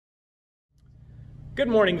Good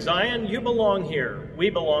morning, Zion. You belong here. We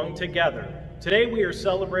belong together. Today we are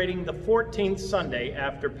celebrating the 14th Sunday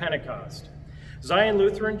after Pentecost. Zion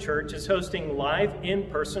Lutheran Church is hosting live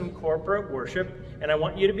in-person corporate worship, and I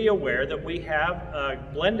want you to be aware that we have a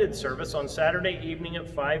blended service on Saturday evening at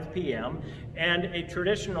 5 p.m. and a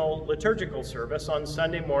traditional liturgical service on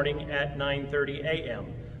Sunday morning at 9:30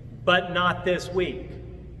 a.m., but not this week.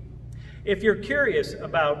 If you're curious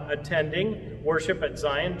about attending worship at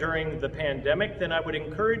Zion during the pandemic, then I would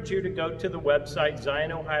encourage you to go to the website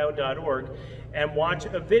zionohio.org and watch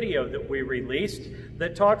a video that we released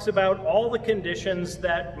that talks about all the conditions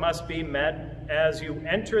that must be met as you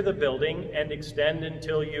enter the building and extend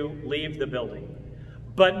until you leave the building,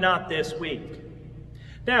 but not this week.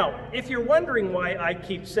 Now, if you're wondering why I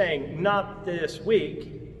keep saying not this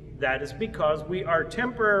week, that is because we are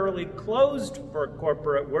temporarily closed for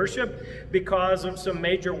corporate worship because of some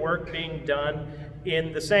major work being done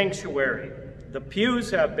in the sanctuary. The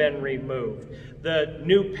pews have been removed. The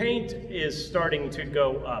new paint is starting to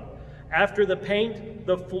go up. After the paint,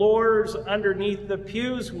 the floors underneath the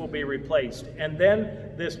pews will be replaced, and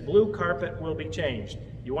then this blue carpet will be changed.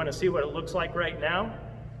 You want to see what it looks like right now?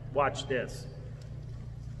 Watch this.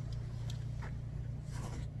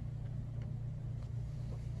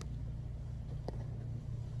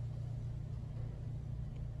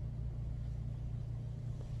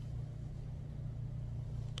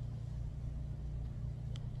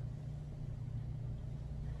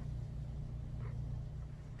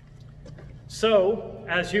 So,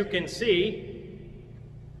 as you can see,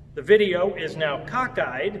 the video is now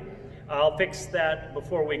cockeyed. I'll fix that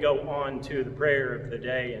before we go on to the prayer of the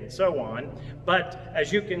day and so on. But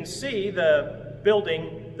as you can see, the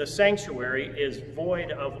building, the sanctuary, is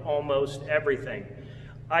void of almost everything.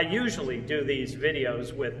 I usually do these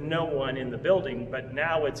videos with no one in the building, but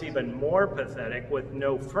now it's even more pathetic with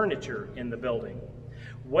no furniture in the building.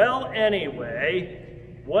 Well, anyway,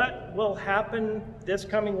 what will happen this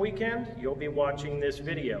coming weekend? You'll be watching this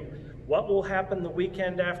video. What will happen the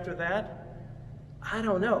weekend after that? I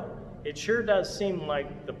don't know. It sure does seem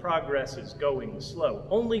like the progress is going slow.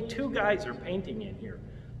 Only 2 guys are painting in here,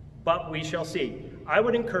 but we shall see. I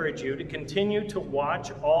would encourage you to continue to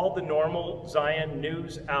watch all the normal Zion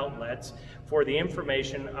news outlets for the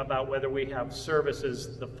information about whether we have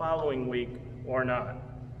services the following week or not.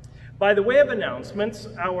 By the way of announcements,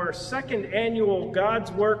 our second annual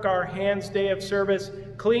God's Work Our Hands Day of Service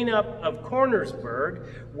Cleanup of Cornersburg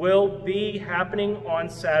will be happening on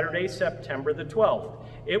Saturday, September the 12th.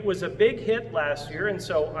 It was a big hit last year, and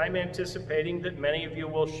so I'm anticipating that many of you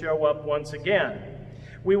will show up once again.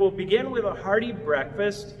 We will begin with a hearty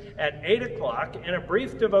breakfast at 8 o'clock and a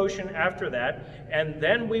brief devotion after that, and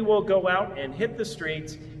then we will go out and hit the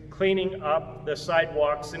streets cleaning up the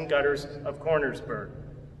sidewalks and gutters of Cornersburg.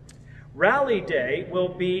 Rally Day will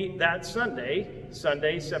be that Sunday,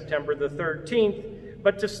 September the 13th,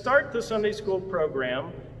 but to start the Sunday school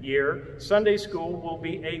program year, Sunday school will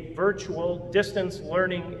be a virtual distance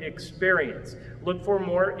learning experience. Look for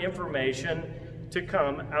more information to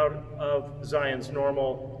come out of Zion's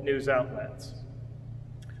normal news outlets.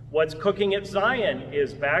 What's Cooking at Zion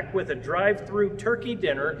is back with a drive-through turkey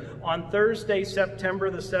dinner on Thursday, September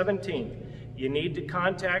the 17th. You need to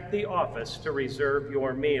contact the office to reserve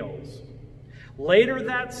your meals. Later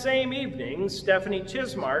that same evening, Stephanie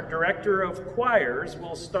Chismart, Director of Choirs,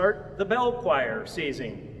 will start the bell choir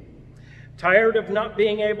season. Tired of not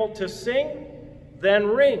being able to sing? Then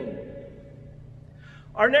ring.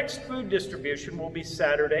 Our next food distribution will be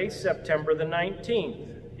Saturday, September the 19th.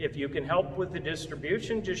 If you can help with the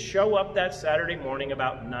distribution, just show up that Saturday morning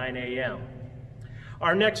about 9 a.m.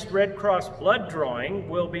 Our next Red Cross blood drawing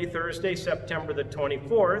will be Thursday, September the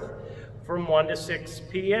 24th from 1 to 6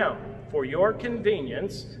 p.m. For your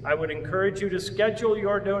convenience, I would encourage you to schedule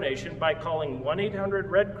your donation by calling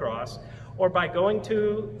 1-800-RED-CROSS or by going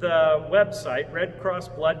to the website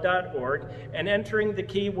redcrossblood.org and entering the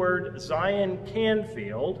keyword Zion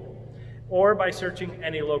Canfield, or by searching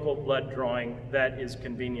any local blood drawing that is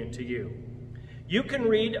convenient to you. You can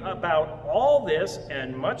read about all this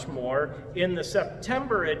and much more in the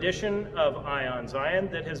September edition of Eye on Zion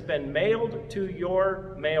that has been mailed to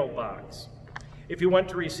your mailbox. If you want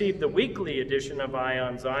to receive the weekly edition of Eye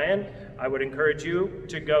on Zion, I would encourage you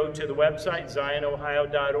to go to the website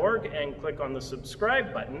zionohio.org and click on the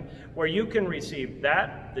subscribe button, where you can receive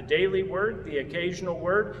that, the daily word, the occasional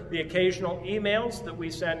emails that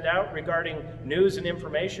we send out regarding news and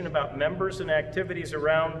information about members and activities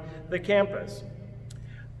around the campus.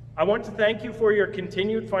 I want to thank you for your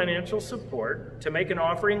continued financial support. To make an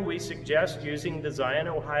offering, we suggest using the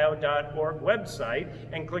zionohio.org website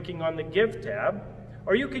and clicking on the Give tab,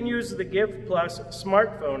 or you can use the Give Plus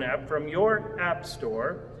smartphone app from your app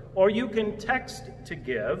store, or you can text to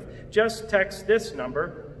give. Just text this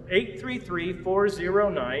number,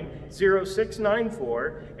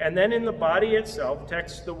 833-409-0694, and then in the body itself,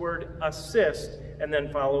 text the word assist and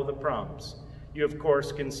then follow the prompts. You, of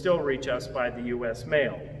course, can still reach us by the U.S.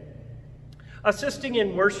 mail. Assisting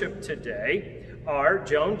in worship today are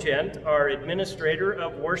Joan Gent, our Administrator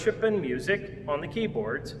of Worship and Music on the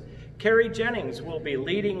keyboards. Carrie Jennings will be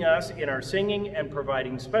leading us in our singing and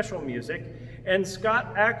providing special music, and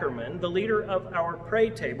Scott Ackerman, the leader of our pray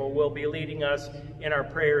table, will be leading us in our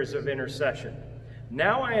prayers of intercession.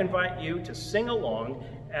 Now I invite you to sing along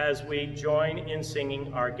as we join in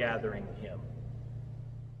singing our gathering hymn.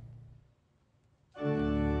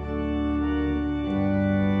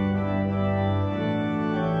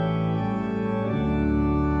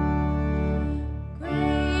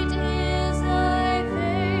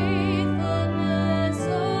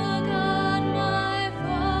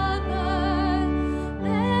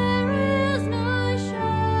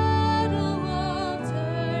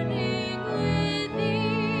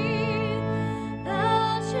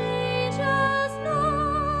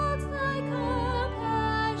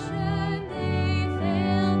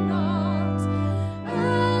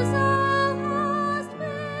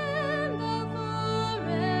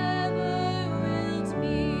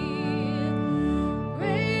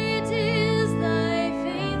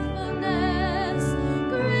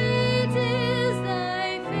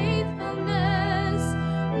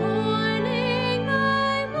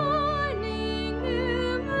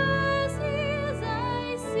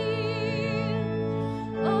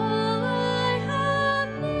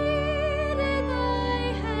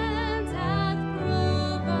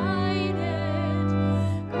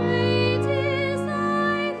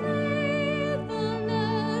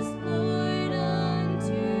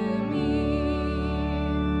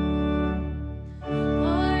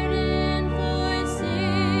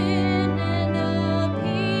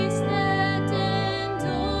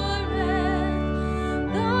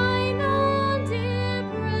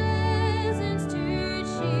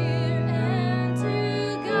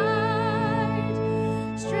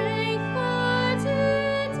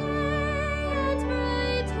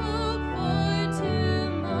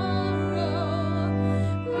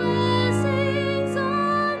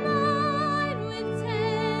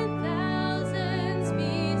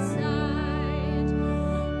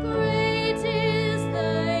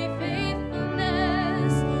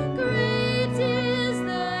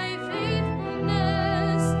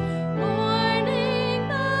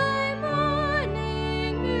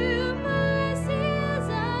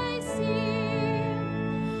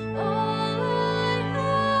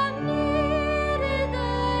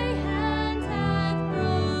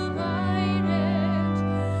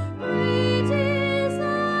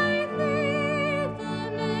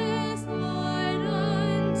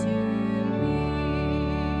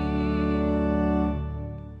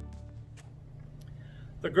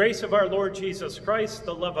 The grace of our Lord Jesus Christ,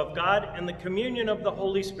 the love of God, and the communion of the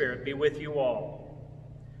Holy Spirit be with you all.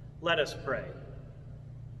 Let us pray.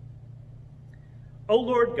 O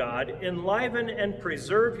Lord God, enliven and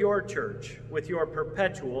preserve your church with your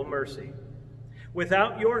perpetual mercy.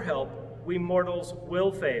 Without your help, we mortals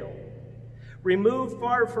will fail. Remove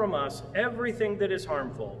far from us everything that is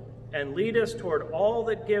harmful, and lead us toward all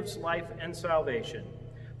that gives life and salvation.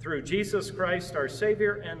 Through Jesus Christ, our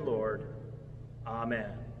Savior and Lord. Amen.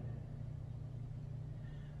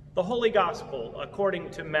 The Holy Gospel according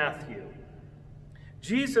to Matthew.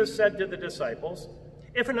 Jesus said to the disciples,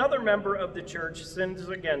 "If another member of the church sins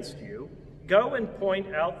against you, go and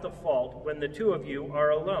point out the fault when the two of you are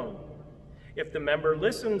alone. If the member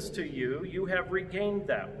listens to you, you have regained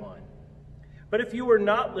that one. But if you are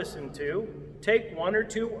not listened to, take one or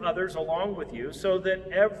two others along with you, so that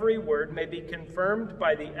every word may be confirmed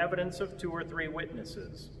by the evidence of 2 or 3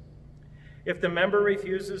 witnesses. If the member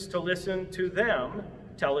refuses to listen to them,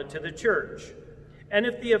 tell it to the church. And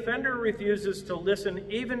if the offender refuses to listen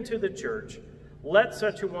even to the church, let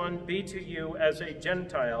such a one be to you as a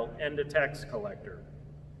Gentile and a tax collector.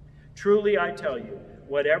 Truly I tell you,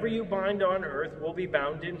 whatever you bind on earth will be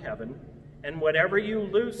bound in heaven, and whatever you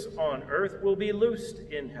loose on earth will be loosed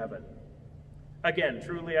in heaven. Again,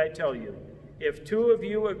 truly I tell you, if 2 of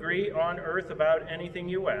you agree on earth about anything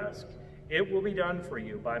you ask, it will be done for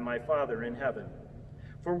you by my Father in heaven.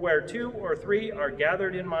 For where 2 or 3 are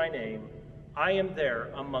gathered in my name, I am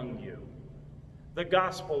there among you." The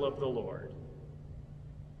Gospel of the Lord.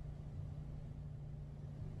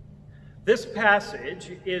 This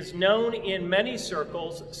passage is known in many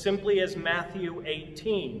circles simply as Matthew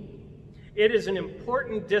 18. It is an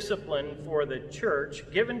important discipline for the church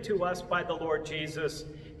given to us by the Lord Jesus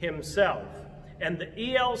himself. And the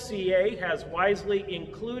ELCA has wisely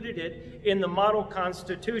included it in the model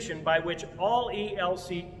constitution by which all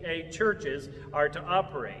ELCA churches are to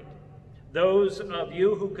operate. Those of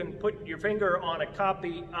you who can put your finger on a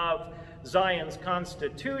copy of Zion's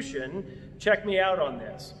Constitution, check me out on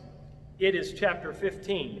this. It is chapter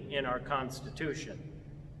 15 in our Constitution.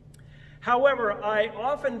 However, I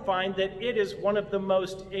often find that it is one of the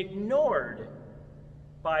most ignored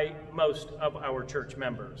by most of our church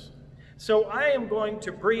members. So I am going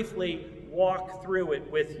to briefly walk through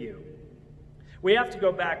it with you. We have to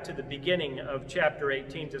go back to the beginning of chapter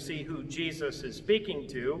 18 to see who Jesus is speaking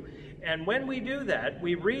to. And when we do that,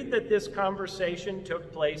 we read that this conversation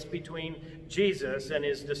took place between Jesus and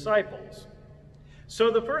his disciples. So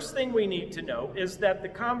the first thing we need to know is that the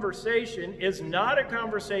conversation is not a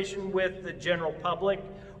conversation with the general public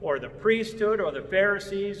or the priesthood or the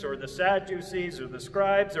Pharisees or the Sadducees or the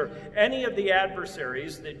scribes or any of the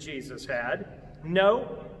adversaries that Jesus had.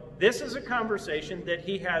 No, this is a conversation that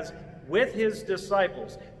he has with his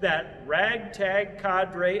disciples, that ragtag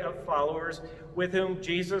cadre of followers with whom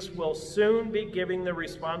Jesus will soon be giving the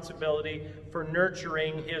responsibility for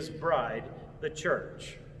nurturing his bride, the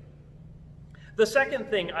church. The second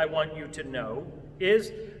thing I want you to know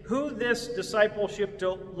is who this discipleship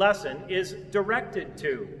lesson is directed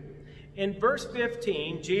to. In verse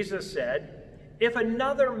 15, Jesus said, "If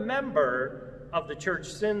another member of the church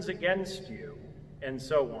sins against you," and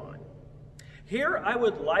so on. Here I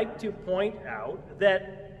would like to point out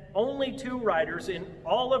that only two writers in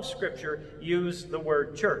all of Scripture use the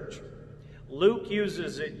word church. Luke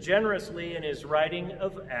uses it generously in his writing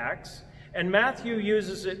of Acts, and Matthew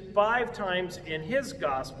uses it 5 times in his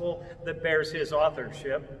gospel that bears his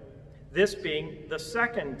authorship, this being the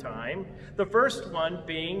second time, the first one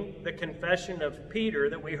being the confession of Peter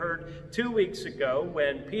that we heard 2 weeks ago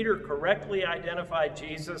when Peter correctly identified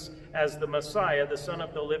Jesus as the Messiah, the Son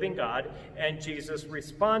of the living God, and Jesus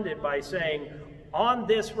responded by saying, "On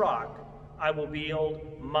this rock I will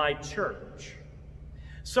build my church."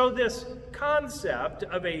 So this concept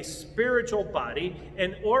of a spiritual body,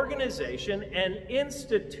 an organization, an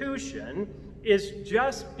institution is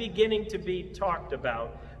just beginning to be talked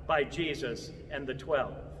about by Jesus and the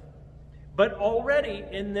 12. But already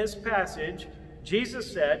in this passage,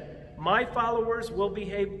 Jesus said, "My followers will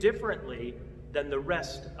behave differently than the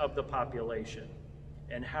rest of the population."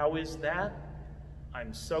 And how is that?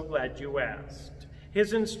 I'm so glad you asked.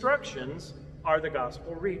 His instructions are the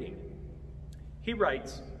gospel reading. He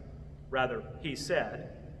writes, he said,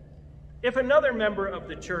 "If another member of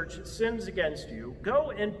the church sins against you, go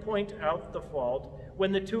and point out the fault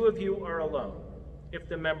when the two of you are alone. If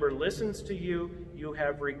the member listens to you, you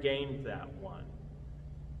have regained that one."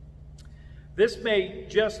 This may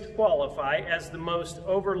just qualify as the most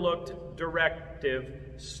overlooked directive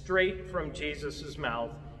straight from Jesus'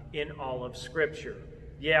 mouth in all of Scripture.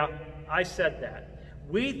 Yeah, I said that.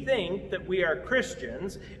 We think that we are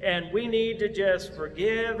Christians and we need to just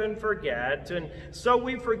forgive and forget, and so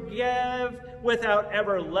we forgive without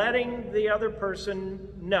ever letting the other person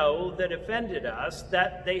know that offended us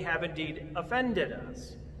that they have indeed offended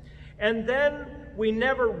us. And then we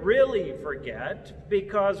never really forget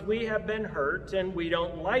because we have been hurt and we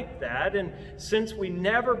don't like that, and since we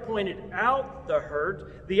never pointed out the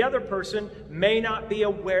hurt, the other person may not be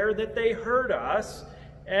aware that they hurt us,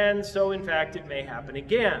 and so, in fact, it may happen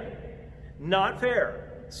again. "Not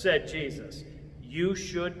fair," said Jesus. "You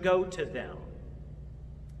should go to them."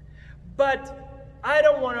 But I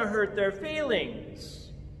don't want to hurt their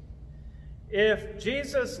feelings. If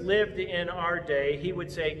Jesus lived in our day, he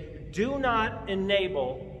would say, "Do not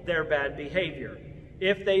enable their bad behavior.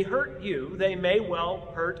 If they hurt you, they may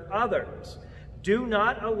well hurt others. Do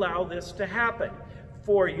not allow this to happen.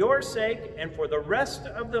 For your sake and for the rest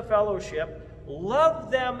of the fellowship,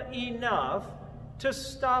 love them enough to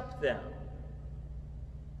stop them."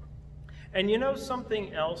 And you know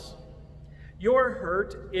something else? Your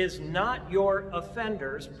hurt is not your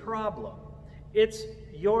offender's problem. It's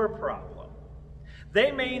your problem.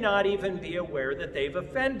 They may not even be aware that they've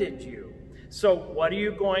offended you. So what are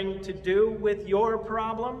you going to do with your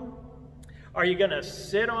problem? Are you going to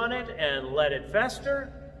sit on it and let it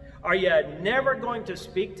fester? Are you never going to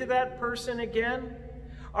speak to that person again?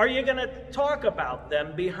 Are you going to talk about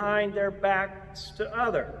them behind their backs to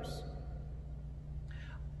others?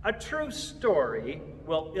 A true story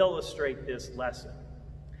will illustrate this lesson.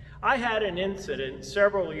 I had an incident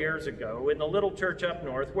several years ago in the little church up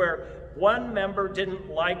north where one member didn't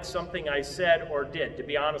like something I said or did. To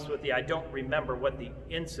be honest with you, I don't remember what the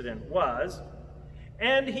incident was.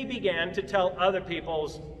 and he began to tell other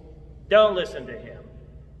people's, don't listen to him.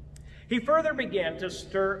 He further began to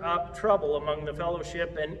stir up trouble among the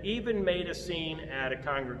fellowship and even made a scene at a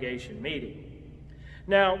congregation meeting.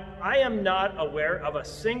 Now, I am not aware of a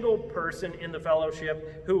single person in the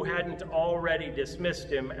fellowship who hadn't already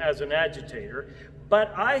dismissed him as an agitator,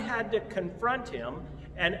 but I had to confront him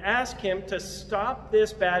and ask him to stop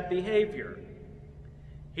this bad behavior.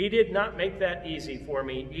 He did not make that easy for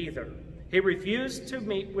me either. He refused to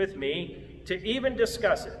meet with me to even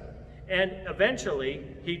discuss it, and eventually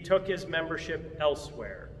he took his membership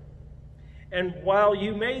elsewhere. And while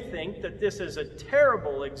you may think that this is a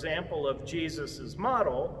terrible example of Jesus'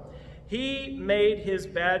 model, he made his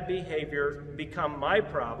bad behavior become my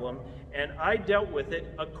problem, and I dealt with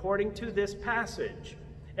it according to this passage.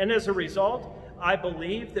 And as a result, I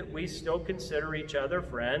believe that we still consider each other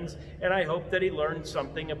friends, and I hope that he learned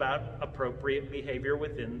something about appropriate behavior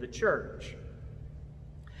within the church.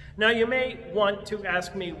 Now, you may want to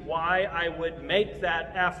ask me why I would make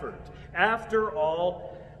that effort. After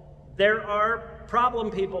all, there are problem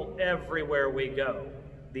people everywhere we go.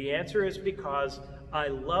 The answer is because I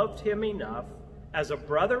loved him enough as a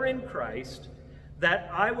brother in Christ that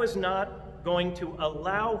I was not going to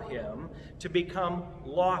allow him to become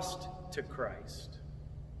lost to Christ.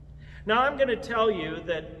 Now, I'm going to tell you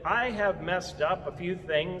that I have messed up a few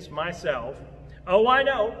things myself. Oh, I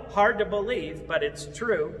know, hard to believe, but it's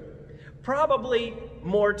true. Probably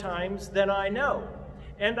more times than I know.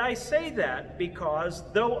 And I say that because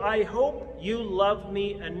though I hope you love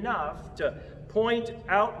me enough to point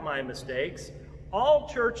out my mistakes, all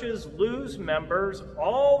churches lose members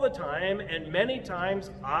all the time, and many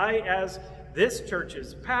times I, as this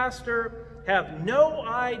church's pastor, have no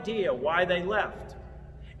idea why they left.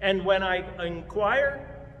 And when I inquire,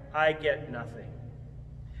 I get nothing.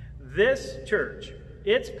 This church,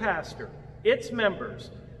 its pastor, its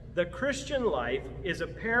members, the Christian life is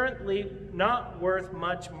apparently not worth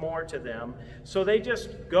much more to them, so they just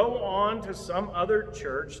go on to some other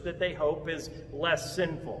church that they hope is less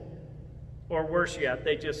sinful. Or worse yet,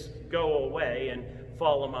 they just go away and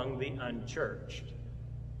fall among the unchurched.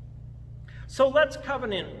 So let's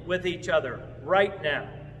covenant with each other right now.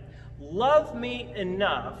 Love me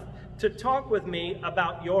enough to talk with me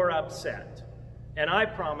about your upset, and I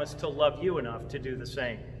promise to love you enough to do the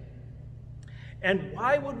same. And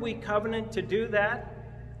why would we covenant to do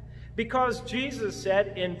that? Because Jesus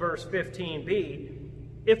said in verse 15b,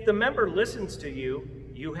 if the member listens to you,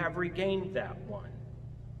 you have regained that one.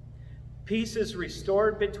 Peace is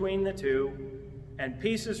restored between the two, and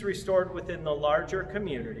peace is restored within the larger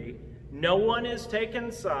community. No one is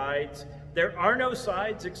taken sides. There are no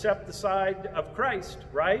sides except the side of Christ,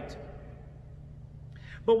 right?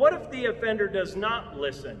 But what if the offender does not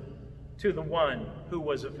listen to the one who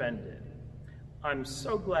was offended? I'm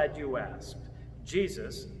so glad you asked.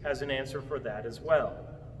 Jesus has an answer for that as well.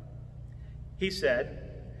 He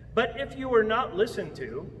said, but if you are not listened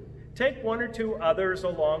to, take one or two others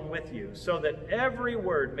along with you, so that every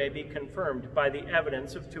word may be confirmed by the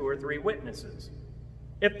evidence of 2 or 3 witnesses.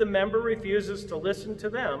 If the member refuses to listen to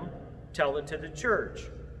them, tell it to the church.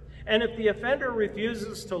 And if the offender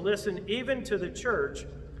refuses to listen even to the church,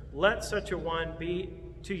 let such a one be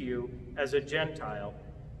to you as a Gentile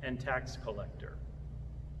and tax collector.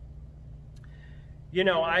 You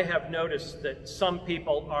know, I have noticed that some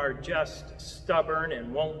people are just stubborn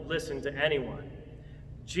and won't listen to anyone.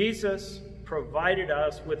 Jesus provided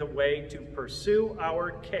us with a way to pursue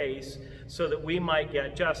our case so that we might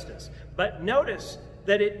get justice. But notice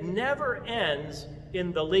that it never ends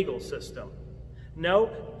in the legal system.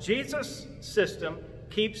 No, Jesus' system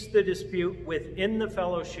keeps the dispute within the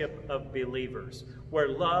fellowship of believers, where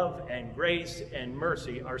love and grace and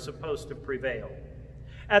mercy are supposed to prevail.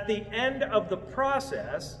 At the end of the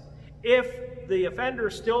process, if the offender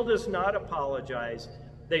still does not apologize,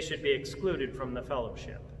 they should be excluded from the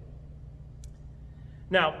fellowship.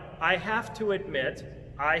 Now, I have to admit,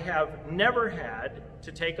 I have never had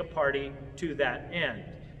to take a party to that end,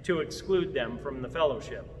 to exclude them from the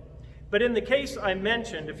fellowship. But in the case I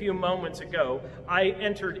mentioned a few moments ago, I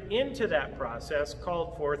entered into that process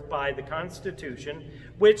called forth by the Constitution,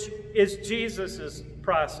 which is Jesus's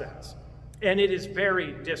process, and it is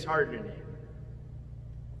very disheartening.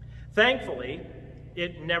 Thankfully,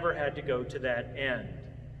 it never had to go to that end.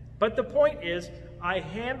 But the point is, I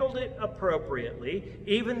handled it appropriately,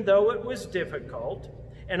 even though it was difficult,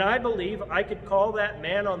 and I believe I could call that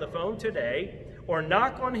man on the phone today or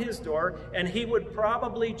knock on his door, and he would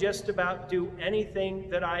probably just about do anything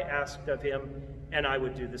that I asked of him, and I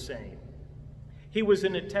would do the same. He was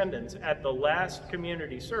in attendance at the last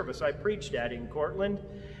community service I preached at in Cortland,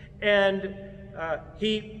 and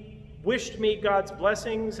he wished me God's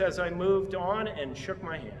blessings as I moved on and shook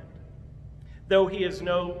my hand. Though he is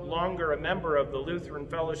no longer a member of the Lutheran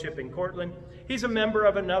Fellowship in Cortland, he's a member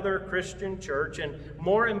of another Christian church, and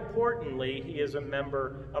more importantly, he is a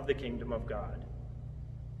member of the kingdom of God.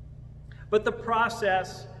 But the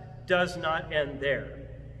process does not end there.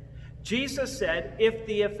 Jesus said, if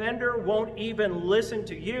the offender won't even listen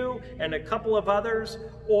to you and a couple of others,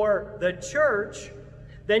 or the church,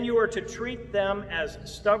 then you are to treat them as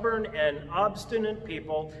stubborn and obstinate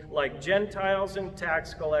people like Gentiles and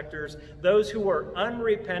tax collectors, those who are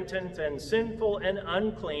unrepentant and sinful and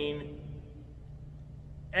unclean,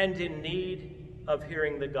 and in need of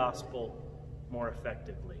hearing the gospel more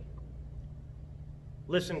effectively.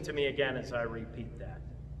 Listen to me again as I repeat that.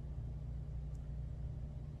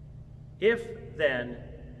 If then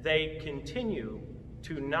they continue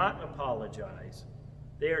to not apologize,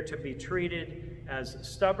 they are to be treated as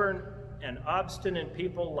stubborn and obstinate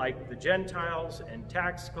people like the Gentiles and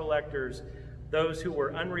tax collectors, those who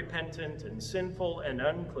were unrepentant and sinful and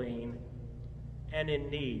unclean, and in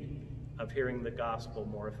need of hearing the gospel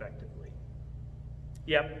more effectively.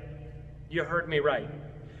 Yep, you heard me right.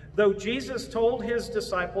 Though Jesus told his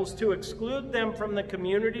disciples to exclude them from the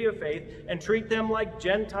community of faith and treat them like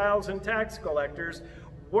Gentiles and tax collectors,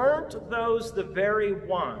 weren't those the very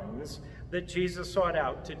ones that Jesus sought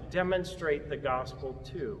out to demonstrate the gospel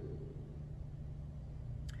to?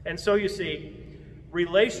 And so you see,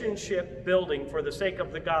 relationship building for the sake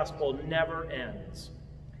of the gospel never ends.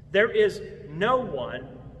 There is no one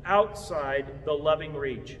outside the loving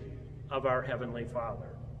reach of our Heavenly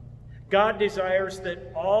Father. God desires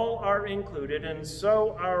that all are included, and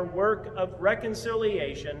so our work of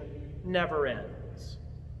reconciliation never ends.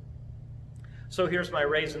 So here's my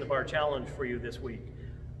raise in the bar challenge for you this week.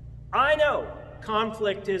 I know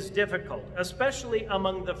conflict is difficult, especially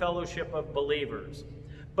among the fellowship of believers,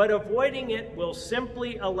 but avoiding it will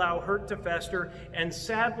simply allow hurt to fester, and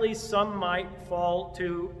sadly some might fall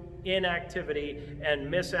to inactivity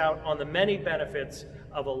and miss out on the many benefits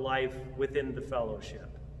of a life within the fellowship.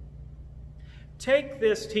 Take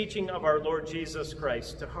this teaching of our Lord Jesus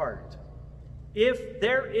Christ to heart. If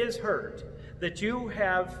there is hurt that you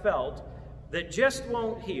have felt that just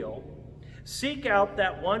won't heal, seek out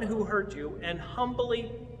that one who hurt you and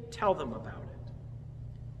humbly tell them about it.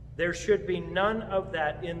 There should be none of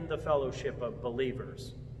that in the fellowship of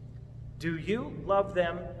believers. Do you love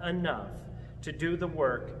them enough to do the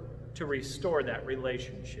work to restore that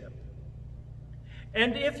relationship?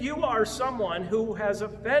 And if you are someone who has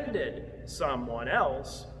offended someone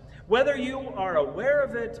else, whether you are aware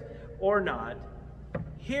of it or not,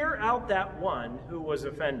 hear out that one who was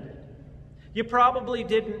offended. You probably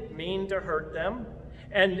didn't mean to hurt them,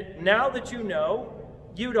 and now that you know,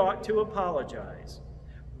 you'd ought to apologize.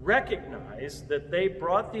 Recognize that they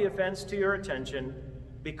brought the offense to your attention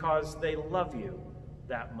because they love you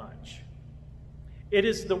that much. It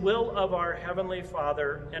is the will of our Heavenly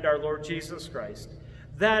Father and our Lord Jesus Christ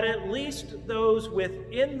that at least those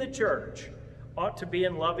within the church ought to be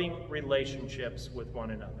in loving relationships with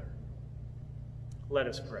one another. Let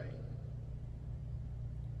us pray.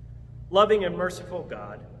 Loving and merciful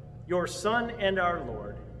God, your Son and our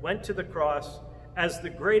Lord went to the cross as the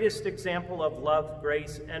greatest example of love,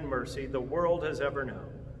 grace, and mercy the world has ever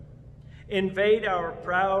known. Invade our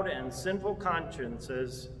proud and sinful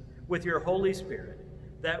consciences with your Holy Spirit,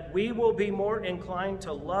 that we will be more inclined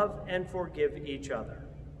to love and forgive each other.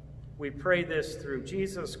 We pray this through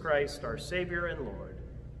Jesus Christ, our Savior and Lord.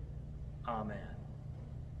 Amen.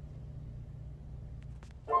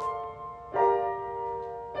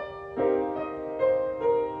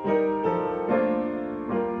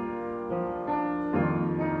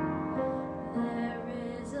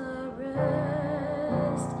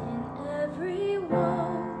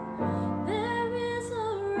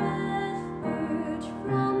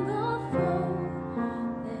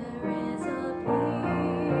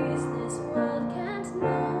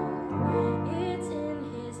 It's in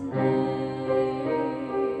his name.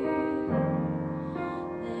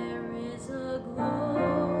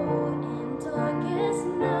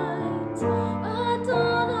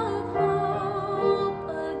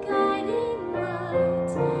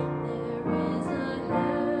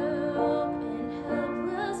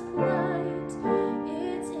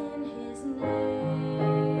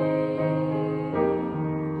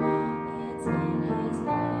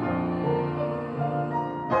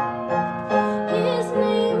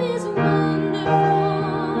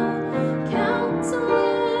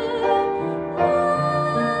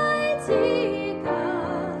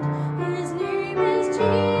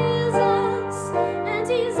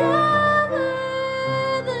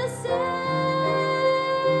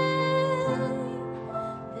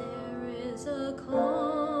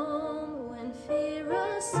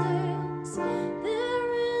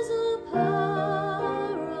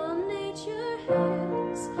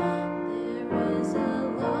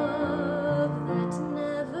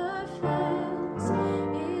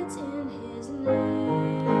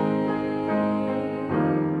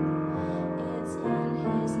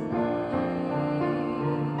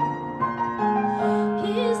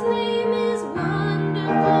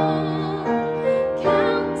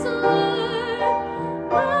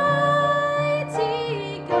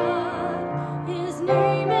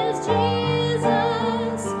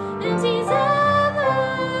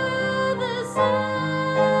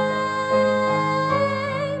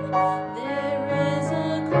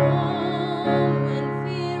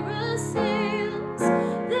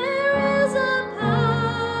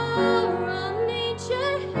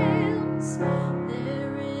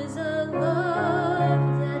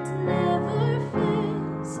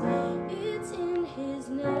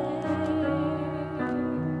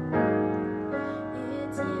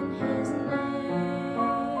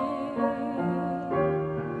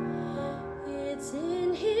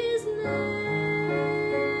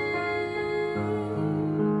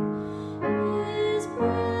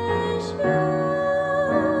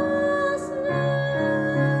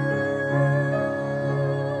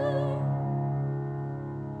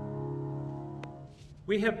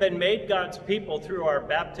 have been made God's people through our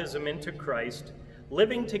baptism into Christ.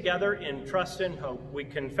 Living together in trust and hope, we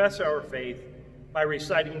confess our faith by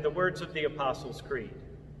reciting the words of the Apostles' Creed.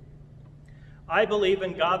 I believe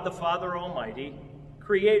in God the Father Almighty,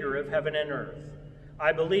 creator of heaven and earth.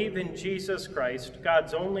 I believe in Jesus Christ,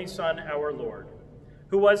 God's only Son, our Lord,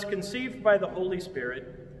 who was conceived by the Holy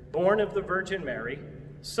Spirit, born of the Virgin Mary,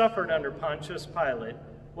 suffered under Pontius Pilate,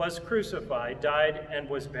 was crucified, died, and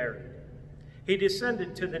was buried. He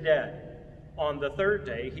descended to the dead. On the third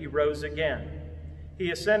day he rose again.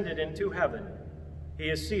 He ascended into heaven. He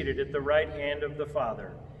is seated at the right hand of the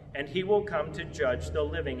Father, and he will come to judge the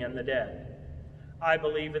living and the dead. I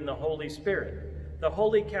believe in the Holy Spirit, the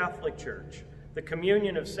Holy Catholic Church, the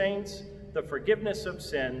communion of saints, the forgiveness of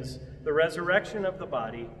sins, the resurrection of the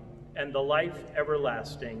body, and the life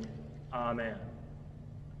everlasting. Amen.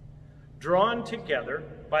 Drawn together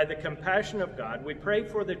by the compassion of God, we pray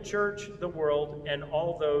for the church, the world, and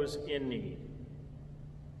all those in need.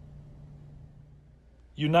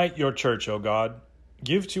 Unite your church, O God.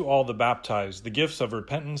 Give to all the baptized the gifts of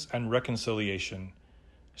repentance and reconciliation.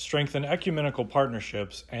 Strengthen ecumenical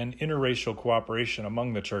partnerships and interracial cooperation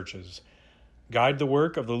among the churches. Guide the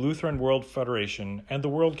work of the Lutheran World Federation and the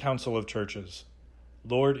World Council of Churches.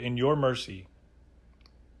 Lord, in your mercy.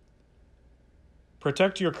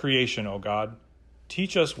 Protect your creation, O God.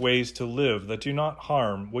 Teach us ways to live that do not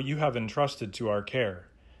harm what you have entrusted to our care.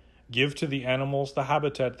 Give to the animals the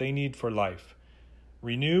habitat they need for life.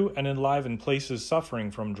 Renew and enliven places suffering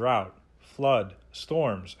from drought, flood,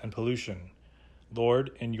 storms, and pollution.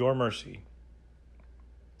 Lord, in your mercy.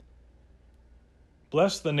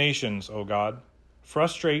 Bless the nations, O God.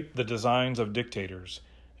 Frustrate the designs of dictators.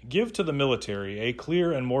 Give to the military a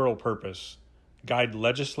clear and moral purpose. Guide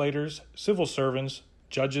legislators, civil servants,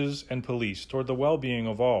 judges, and police toward the well-being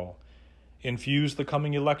of all. Infuse the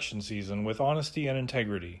coming election season with honesty and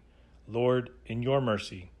integrity. Lord, in your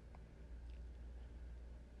mercy.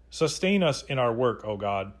 Sustain us in our work, O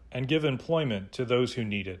God, and give employment to those who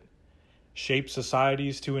need it. Shape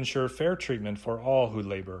societies to ensure fair treatment for all who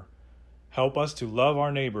labor. Help us to love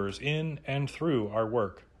our neighbors in and through our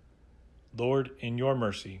work. Lord, in your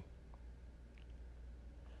mercy.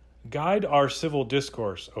 Guide our civil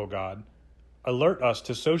discourse, O God. Alert us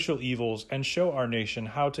to social evils and show our nation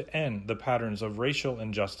how to end the patterns of racial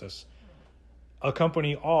injustice.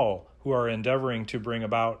 Accompany all who are endeavoring to bring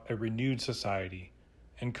about a renewed society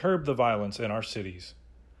and curb the violence in our cities.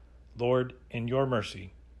 Lord, in your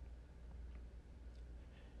mercy.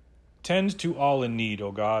 Tend to all in need,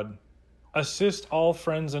 O God. Assist all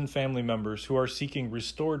friends and family members who are seeking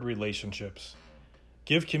restored relationships.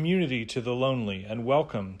 Give community to the lonely and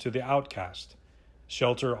welcome to the outcast.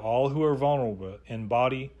 Shelter all who are vulnerable in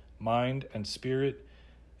body, mind, and spirit,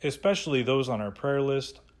 especially those on our prayer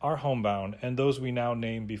list, our homebound, and those we now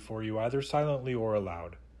name before you either silently or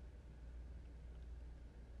aloud.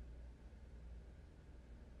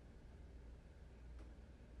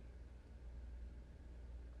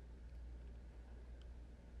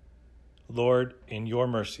 Lord, in your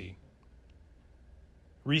mercy.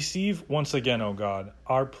 Receive once again, O God,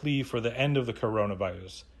 our plea for the end of the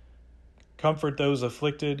coronavirus. Comfort those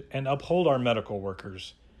afflicted and uphold our medical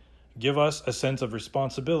workers. Give us a sense of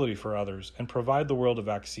responsibility for others and provide the world a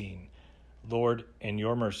vaccine. Lord, in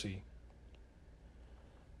your mercy.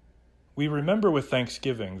 We remember with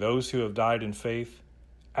thanksgiving those who have died in faith.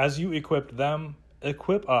 As you equipped them,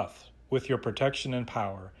 equip us with your protection and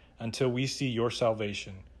power until we see your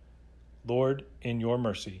salvation. Lord, in your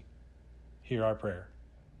mercy, hear our prayer.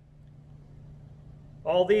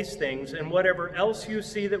 All these things and whatever else you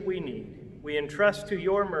see that we need, we entrust to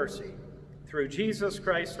your mercy, through Jesus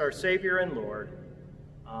Christ, our Savior and Lord.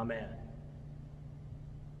 Amen.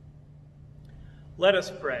 Let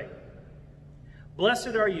us pray.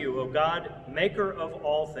 Blessed are you, O God, maker of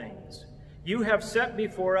all things. You have set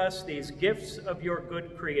before us these gifts of your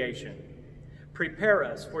good creation. Prepare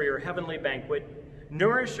us for your heavenly banquet.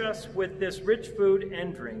 Nourish us with this rich food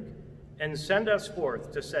and drink, and send us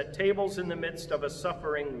forth to set tables in the midst of a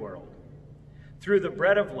suffering world. Through the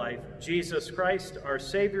bread of life, Jesus Christ, our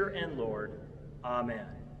Savior and Lord. Amen.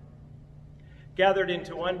 Gathered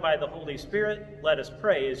into one by the Holy Spirit, let us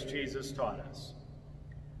pray as Jesus taught us.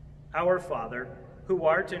 Our Father, who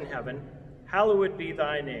art in heaven, hallowed be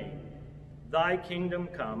thy name. Thy kingdom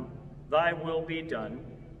come, thy will be done,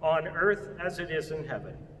 on earth as it is in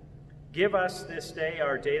heaven. Give us this day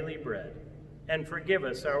our daily bread, and forgive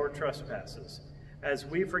us our trespasses, as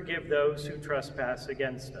we forgive those who trespass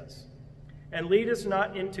against us. And lead us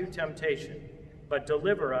not into temptation, but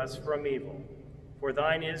deliver us from evil. For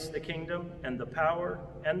thine is the kingdom, and the power,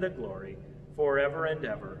 and the glory, forever and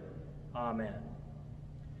ever. Amen.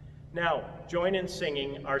 Now, join in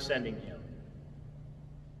singing our sending hymn.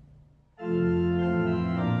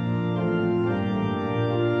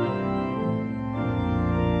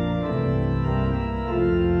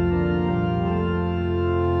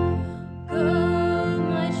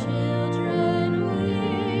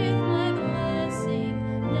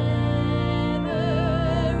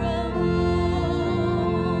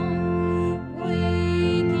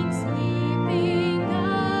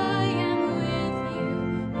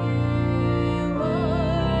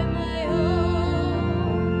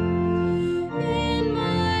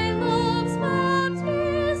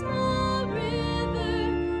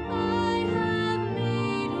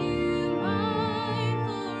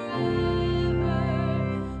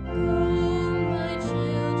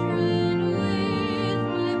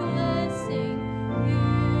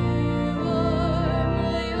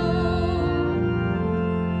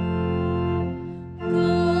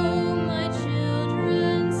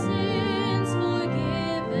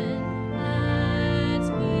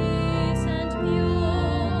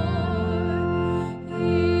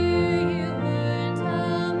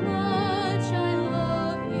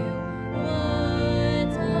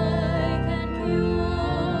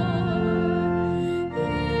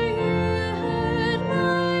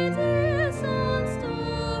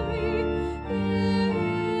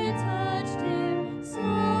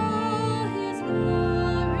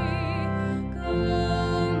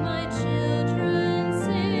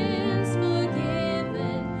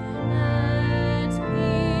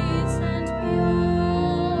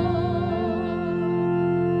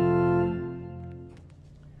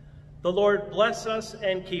 The Lord bless us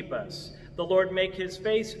and keep us. The Lord make his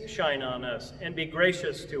face shine on us and be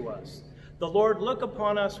gracious to us. The Lord look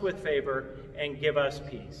upon us with favor and give us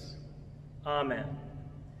peace. Amen.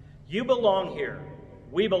 You belong here.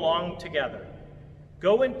 We belong together.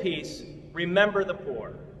 Go in peace. Remember the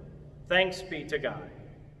poor. Thanks be to God.